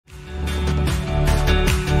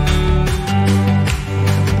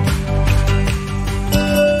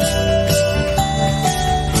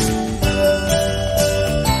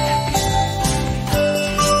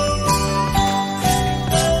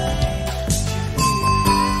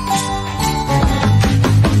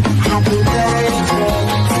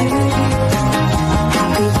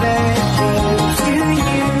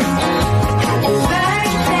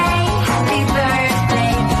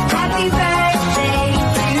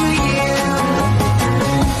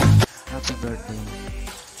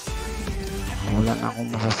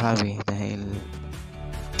masasabi dahil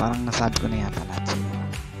parang nasabi ko na yata lahat sa'yo.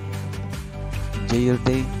 Enjoy your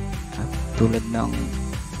day at tulad ng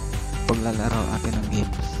paglalaro natin ng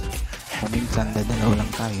games. Kung minsan dadalaw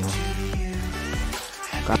lang tayo,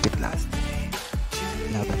 kapit lang.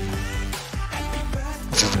 Laban lang.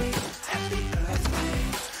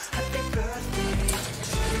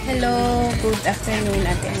 Hello, good afternoon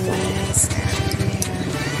Ate Agnes.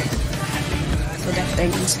 Good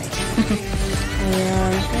afternoon sa'yo.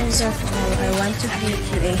 Ayan, first of all, I want to wish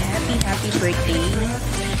you a happy birthday.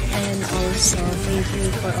 And also, thank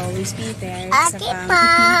you for always be there sa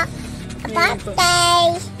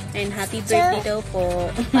birthday! And happy birthday daw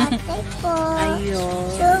po. Birthday po!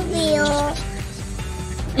 Ayun. Love you!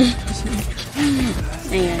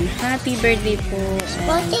 Ayan, happy birthday po.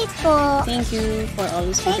 Birthday po! Thank you for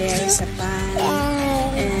always be there sa pan.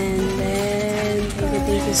 And then,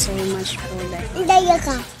 thank you so much po. Daya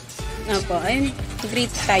ka. Opo, ayun,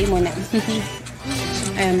 greet tayo muna.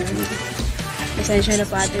 Pasensya na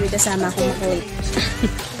po ate, may kasama akong makulit.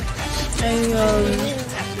 Ayun,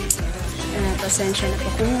 pasensya na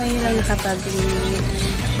po kung ngayon lang nakapag-greet.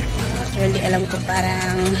 Actually, alam ko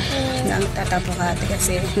parang nagtatapok ate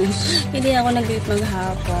kasi hindi ako nag-greet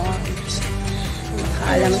maghapon.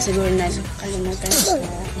 Alam mo siguro na kalimutan ko.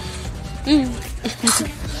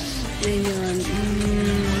 Ayun.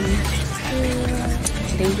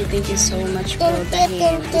 Thank you so much po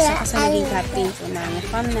dahil isa ka sa naging captain po ng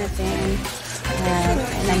farm natin.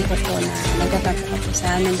 Alam ko po na nagtatapok po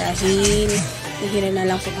sa amin dahil nahira na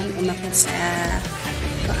lang po kami umakit sa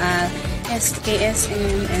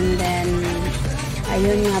SKSM and then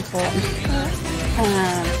ayun nga po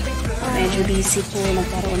medyo busy po,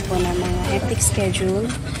 nagkaroon po ng mga hectic schedule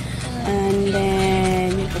and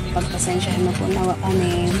then pagpasensyahan mo po nawa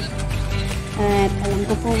kami. At alam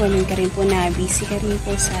ko po, ganun ka rin po na busy ka rin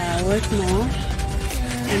po sa work mo.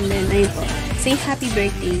 And then, ayun po. Say happy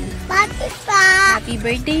birthday. Birthday po! Happy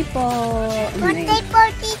birthday po! Birthday po,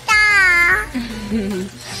 tita!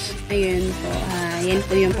 Ayun po. Yan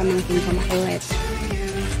po yung pamangkin ko makulit.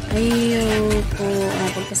 Ayun po.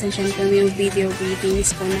 Pagpasensyahan ko yung video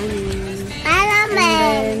greetings po namin. And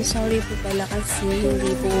then, sorry po pala kasi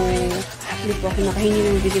hindi po ako nakahingi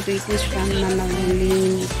ng video greetings from Mama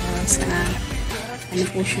Marlene because ano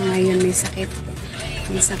po siya ngayon, may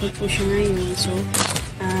sakit po siya ngayon. So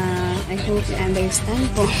I hope you understand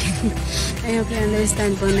po. I hope you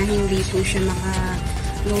understand po na hindi po siya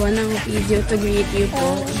makagawa ng video to greet you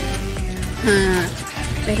po.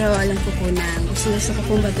 Pero alam ko po na gusto ko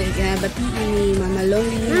pong batiin ni Mama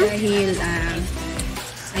Loli dahil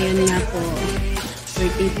ayun nga po,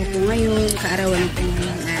 birthday po ngayon, kaarawan po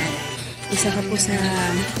ngayon at isa ka po sa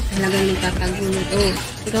talagang nagkakagulat.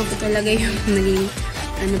 Ikaw po talaga yung naging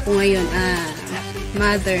ano po ngayon,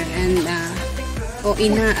 mother and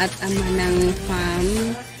ina at ama ng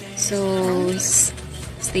farm. So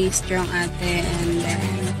stay strong ate and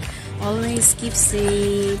always keep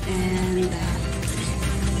safe and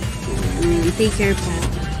take care po.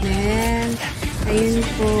 Then ayun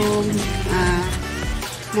po,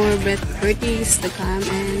 more birthdays to come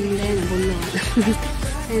and then bulon.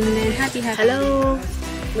 And then happy. Hello,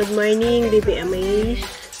 good morning BBMAs.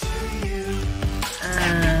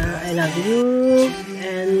 I love you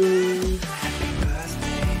and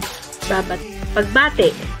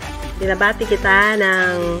pagbati, binabati kita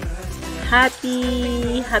ng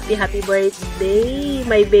happy birthday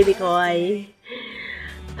my baby koy.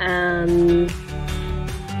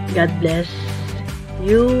 God bless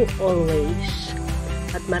you always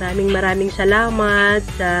at maraming salamat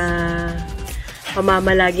sa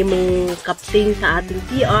pamamalagi mong captain sa ating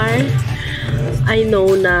PR. I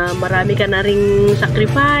know na marami ka na ring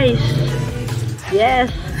sacrifice.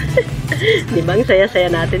 Yes. Di ba ang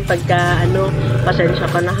saya-saya natin pagka pasensya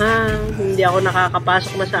ka na ha. Hindi ako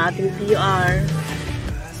nakakapasok na sa ating PR.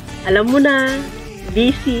 Alam mo na,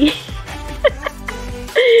 busy.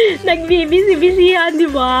 Nagbibisi-bisihan,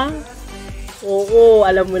 di ba? Oo,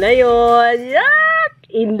 alam mo na yon. Yak!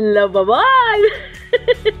 In love babal.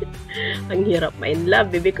 Ang hirap ma-in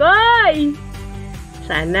love, baby koy.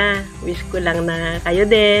 Sana, wish ko lang na kayo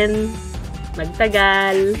din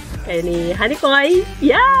magtagal. Kayo ni Honey Koy.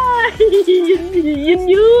 Yeah!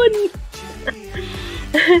 Yun.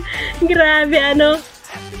 Grabe,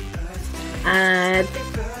 At,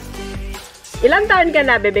 ilang taon ka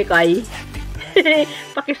na, baby koy?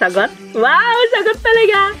 Pakisagot? Wow, sagot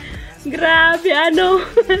talaga. Grabe,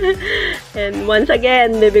 And once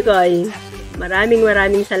again, baby koy,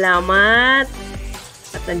 maraming salamat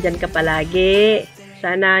at nandyan ka palagi.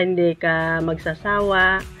 Sana hindi ka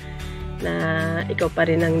magsasawa na ikaw pa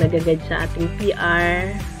rin ang nag-guide sa ating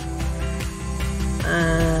PR.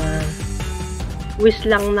 wish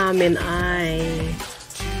lang namin ay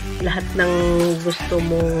lahat ng gusto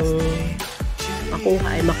mong makuha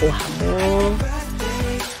ay makuha mo.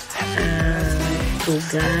 Through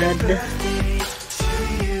God.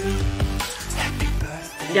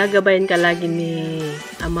 Gagabayan ka lagi ni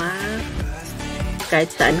Ama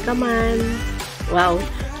kahit saan ka man. Wow,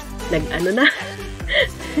 nag-ano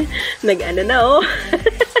na oh.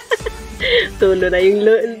 tulo na yung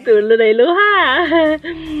luha.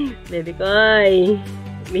 Baby koy,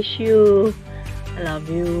 miss you, I love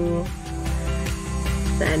you.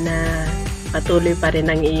 Sana patuloy pa rin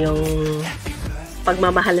ang iyong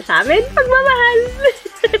pagmamahal sa amin. Pagmamahal.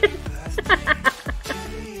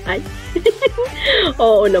 Ay.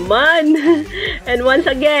 Oo naman. And once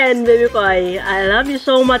again, baby koy, I love you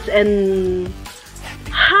so much and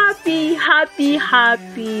happy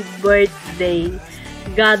birthday.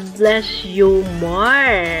 God bless you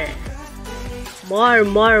more.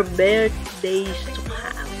 More birthdays to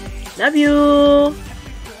come. Love you.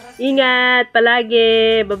 Ingat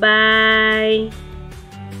palagi. Bye-bye.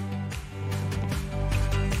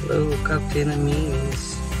 Hello, Captain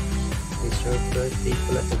Amis. It's your birthday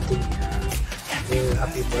pala today.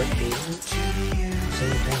 Happy birthday.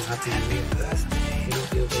 Same time, happy new year.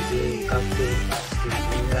 Thank you for being Captain Pastor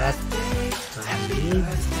that. Mahalin.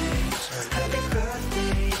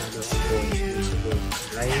 Masyado ako sinusunod sa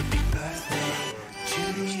life.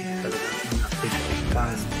 Talagang active of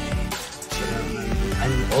fun.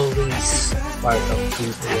 I'm always part of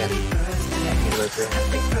Team Korean. Never to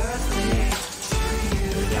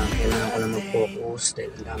kailangan ko lang mag-focus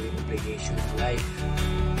dahil ang daming obligation in life.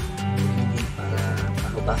 Hindi para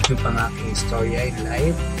panubahin pang aking istorya in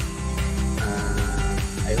life.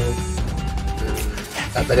 I hope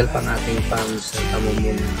tatagal pang ating fans sa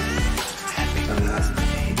tamumuna at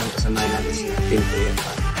ibang kasama natin sa Team Korea.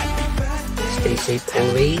 Stay safe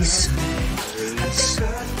always.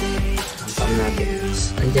 Ang pang natin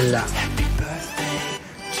nandiyan lang.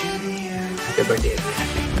 Happy birthday again.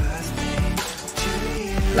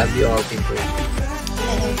 Love you all, people.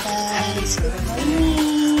 Hello guys, good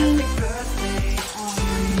morning.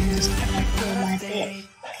 Gusto ko na po bumati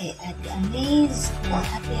kay Ate Amaze.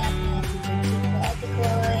 Happy birthday po, Ate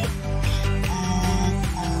Koy. At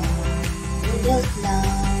good health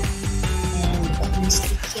lang. And always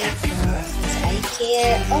take care po as I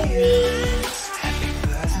care always.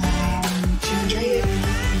 Enjoy your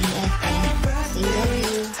birthday, Ate. I love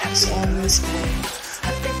you as always po.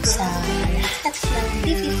 Sa lahat ng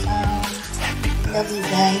TV fam. Love you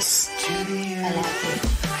guys. Palagi.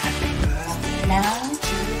 Now,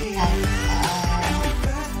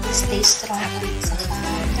 stay strong sa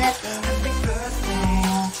fam natin.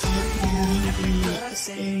 Kahit na hindi as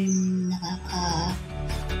in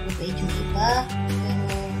nakaka-provide yung iba, pero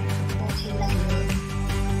okay lang yun.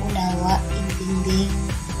 Unawa, intindi,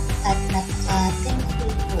 at napaka-thankful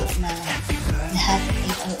po na lahat ay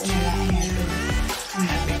unawaan natin.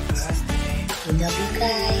 We love you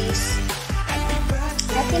guys.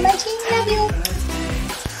 Happy Manching, love you.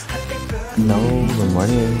 Hello, good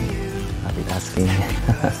morning. Happy tasking.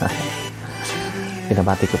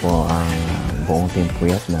 Pinabati ko po ang buong Team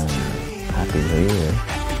Puyat na Happy New Year.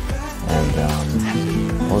 And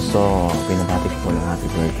also, pinabati ko po ng happy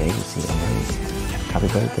birthday si Amaze. Happy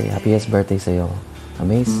birthday. Happiest birthday sa'yo,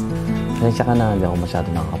 Amaze. Pasensya ka na, hindi ako masyado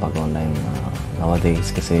nakakapag-online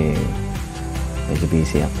nowadays kasi medyo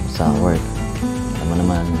busy ako sa work. Alam mo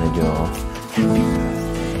naman, medyo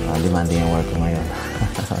demanding ang work ko ngayon.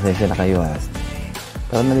 Pasensya na kayo ha.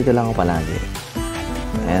 Pero nandito lang ako palagi.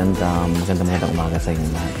 And magandang umaga sa inyo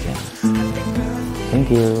lahat yan.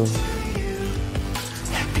 Thank you.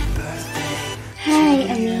 Hi,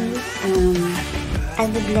 Amaze. I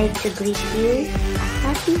would like to greet you a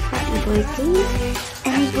happy birthday.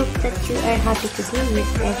 And I hope that you are happy today with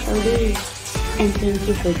special day. And thank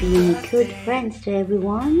you for being good friends to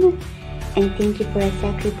everyone. And thank you for a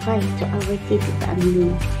sacrifice to our TV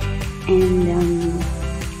family. And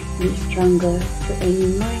be stronger to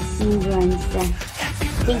any more hindrance.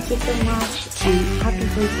 Thank you so much and happy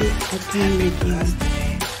birthday again and again.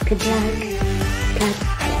 Good luck. God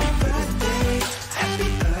bless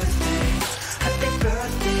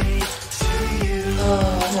you.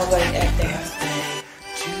 Mabait ate.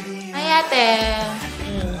 Hi ate.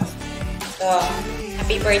 So,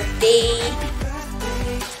 happy birthday.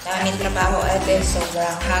 Daming trabaho ate.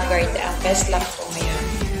 Sobrang haggard. Ang best luck ko ngayon.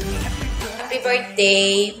 Happy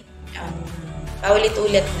birthday.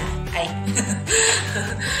 Paulit-ulit na. Ay.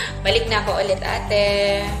 Balik na ako ulit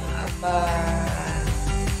ate.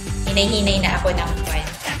 Hinay-hinay na ako ng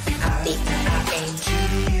update ng aking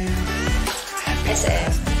SM.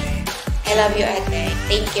 I love you, ate.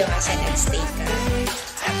 Thank you kasi nag-stay ka.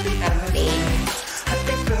 Happy.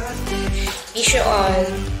 Wish you all.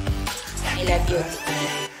 I love you.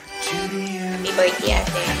 Happy birthday,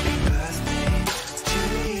 ate.